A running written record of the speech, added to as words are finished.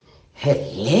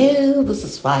Hello, this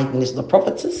is 5 Minutes the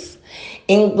Prophetess.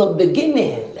 In the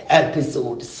beginning,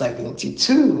 episode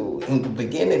 72. In the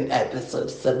beginning,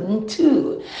 episode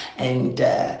 72. And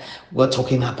we're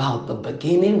talking about the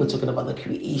beginning, we're talking about the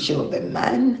creation of the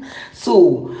man.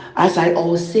 So, as I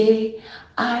always say,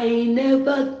 I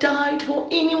never died for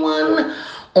anyone.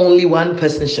 Only one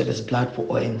person shed his blood for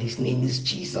all, and his name is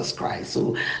Jesus Christ.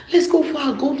 So let's go for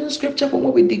our golden scripture from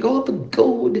where we dig out the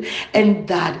gold, and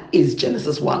that is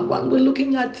Genesis 1 1. We're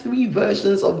looking at three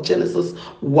versions of Genesis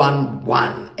 1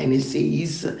 1, and it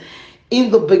says,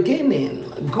 in the beginning,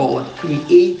 God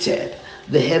created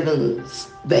the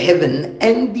heaven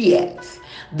and the earth.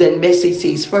 Then message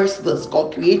says first this: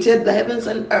 God created the heavens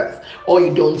and earth, or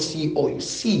you don't see or you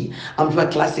see.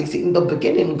 Amplified Classic says, in the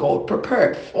beginning God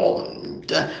prepared,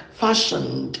 formed,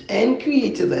 fashioned, and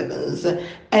created the heavens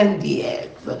and the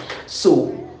earth.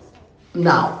 So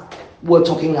now we're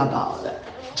talking about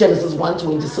Genesis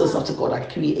 1:26. After God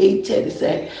had created, he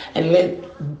said, and let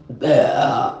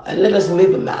us make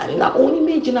a man in our own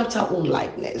image and after our own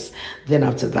likeness. Then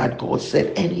after that, God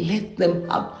said, and let them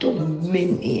have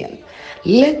dominion.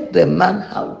 Let the man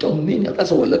have dominion. That's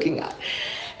what we're looking at.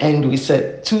 And we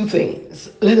said two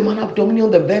things. Let the man have dominion,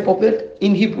 the verb of it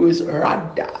in Hebrew is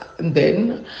rada. And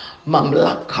then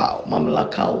mamlakau.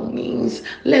 Mamlakau means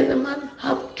let the man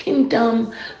have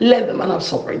kingdom, let the man have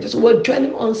sovereignty. So we're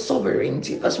dwelling on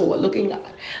sovereignty. That's what we're looking at.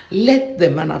 Let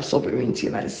the man have sovereignty.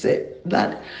 And I said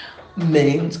that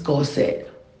means God said,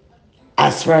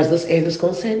 as far as this earth is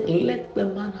concerned, let the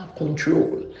man have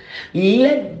control.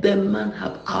 Let the man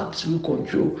have absolute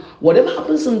control. Whatever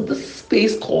happens in this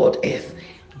space called earth,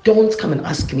 don't come and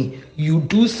ask me. You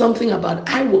do something about it,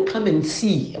 I will come and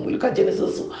see. And we look at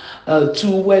Genesis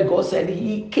 2, where God said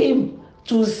he came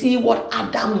to see what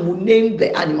Adam would name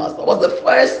the animals. That was the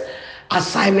first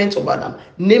assignment of Adam.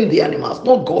 Name the animals,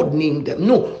 not God named them.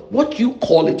 No, what you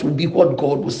call it will be what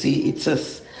God will say it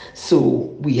is. So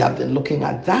we have been looking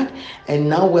at that, and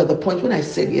now we're at the point when I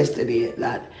said yesterday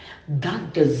that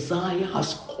that desire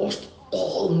has caused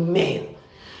all men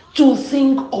to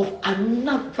think of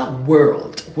another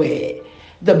world where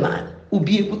the man will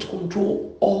be able to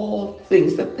control all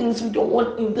things, the things we don't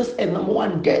want in this earth. Number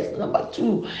one, death. Number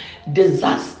two,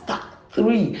 disaster.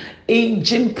 Three,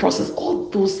 aging process. All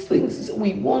those things,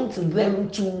 we want them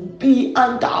to be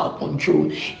under our control.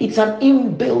 It's an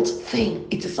inbuilt thing.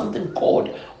 It is something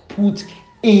God put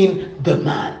in the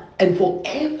man, and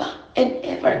forever and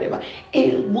ever and ever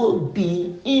it will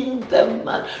be in the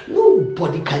man.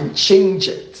 Nobody can change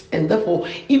it. And therefore,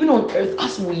 even on earth,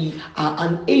 as we are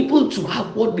unable to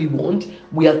have what we want,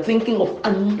 we are thinking of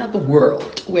another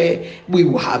world where we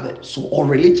will have it. So all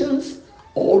religions,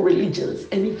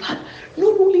 and in fact,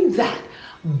 not only that,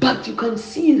 but you can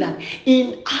see that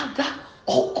in other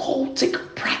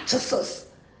occultic practices,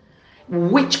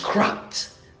 witchcraft.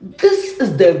 This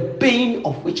is the bane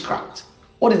of witchcraft.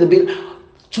 What is the bane?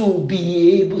 To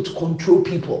be able to control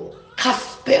people,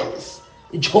 cast spells.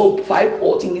 Job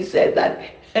 5:14, he said that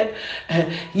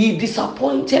he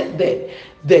disappointed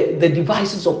the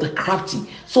devices of the crafty,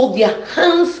 so their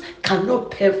hands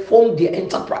cannot perform their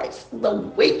enterprise. The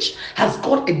witch has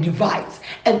got a device,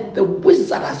 and the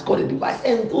wizard has got a device,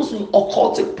 and those in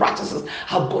occultic practices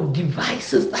have got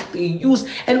devices that they use.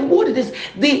 And what it is,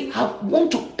 they have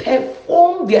want to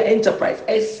perform their enterprise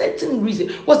a certain reason.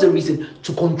 What's the reason?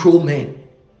 To control men.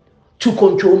 To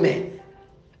control men.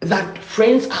 That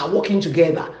friends are working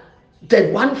together,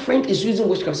 that one friend is using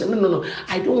witchcraft. Say, no,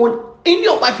 I don't want any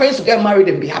of my friends to get married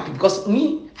and be happy, because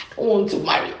me, I don't want to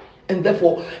marry. And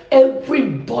therefore,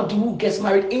 everybody who gets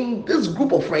married in this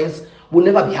group of friends will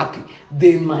never be happy.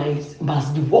 They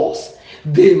must divorce,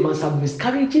 they must have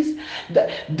miscarriages,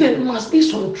 there must be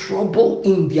some trouble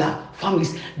in their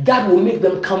families that will make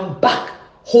them come back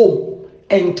home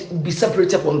and be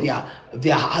separated from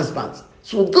their husbands.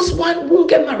 So this one won't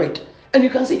get married. And you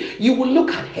can see, you will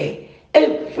look at her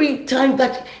every time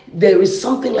that there is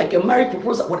something like a marriage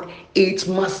proposal, it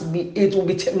will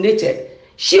be terminated.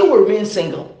 She will remain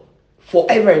single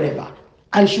forever and ever.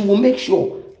 And she will make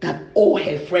sure that all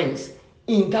her friends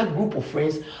in that group of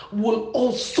friends will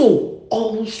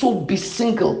also be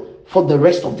single for the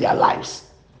rest of their lives.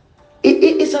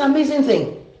 It's an amazing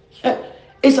thing.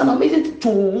 It's an amazing thing to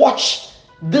watch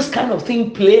this kind of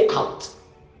thing play out.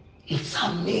 It's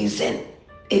amazing.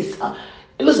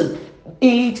 Listen,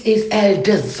 it is a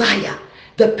desire.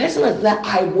 The person is that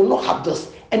I will not have this,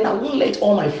 and I won't let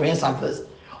all my friends have this,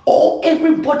 or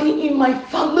everybody in my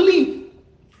family.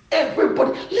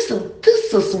 Everybody, listen,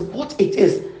 this is what it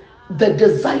is. The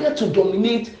desire to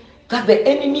dominate that the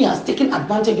enemy has taken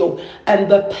advantage of,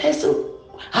 and the person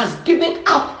has given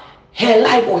up her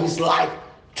life or his life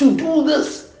to do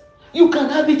this. You can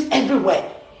have it everywhere,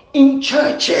 in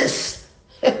churches,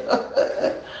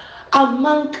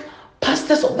 among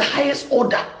pastors of the highest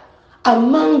order,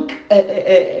 among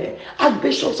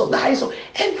archbishops of the highest order,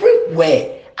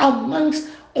 everywhere, amongst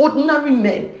ordinary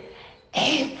men.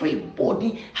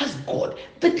 Everybody has got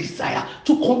the desire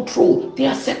to control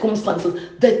their circumstances,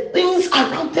 the things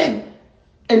around them.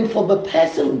 And for the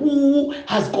person who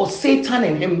has got Satan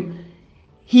in him,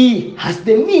 he has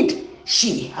the need,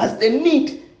 she has the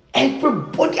need.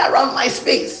 Everybody around my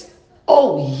space.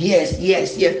 Oh, yes,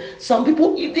 yes, yes. Some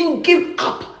people even give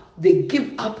up. They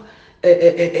give up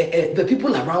the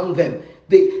people around them.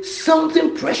 They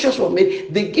something precious from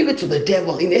it, they give it to the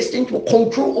devil in exchange for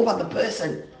control over the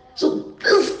person. So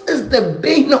this is the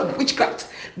bane of witchcraft.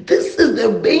 This is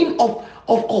the bane of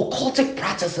occultic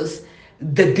practices.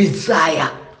 The desire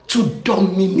to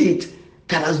dominate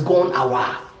that has gone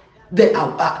awry.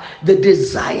 The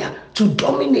desire to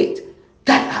dominate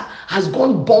that has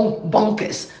gone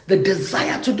bonkers. The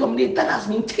desire to dominate that has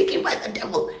been taken by the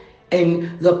devil.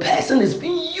 And the person is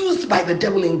being used by the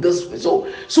devil in this way.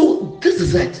 So this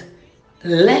is it.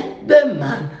 Let the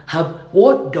man have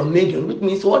what? Dominion, which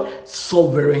means what?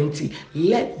 Sovereignty.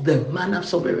 Let the man have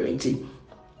sovereignty.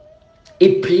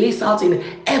 It plays out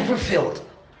in every field,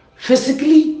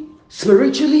 physically,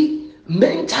 spiritually,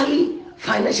 mentally,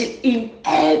 financially, in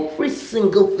every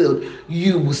single field.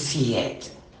 You will see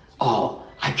it. Oh,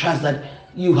 I trust that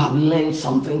you have learned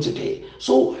something today.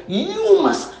 So you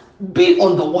must be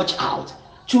on the watch out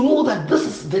to know that this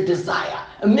is the desire,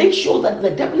 and make sure that the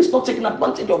devil is not taking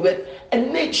advantage of it,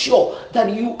 and make sure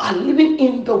that you are living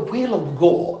in the will of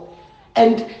God,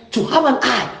 and to have an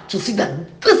eye to see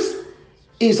that this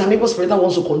is an evil spirit that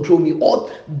wants to control me, or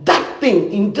that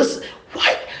thing in this.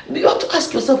 Why? You have to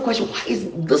ask yourself a question: why is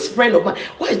this friend of mine,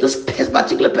 why is this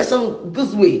particular person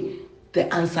this way?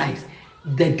 The answer is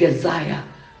the desire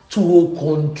to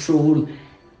control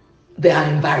their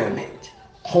environment,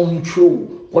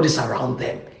 control what is around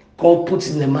them. God puts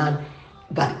in the man,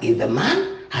 but if the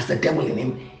man has the devil in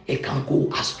him, it can go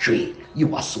astray.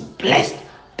 You are so blessed,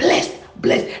 blessed,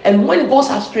 blessed. And when it goes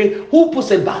astray, who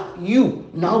puts it back? You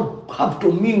now have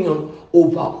dominion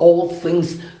over all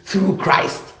things through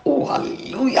Christ. Oh,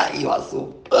 hallelujah. You are so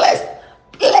blessed,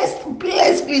 blessed,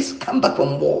 blessed. Please come back for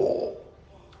more.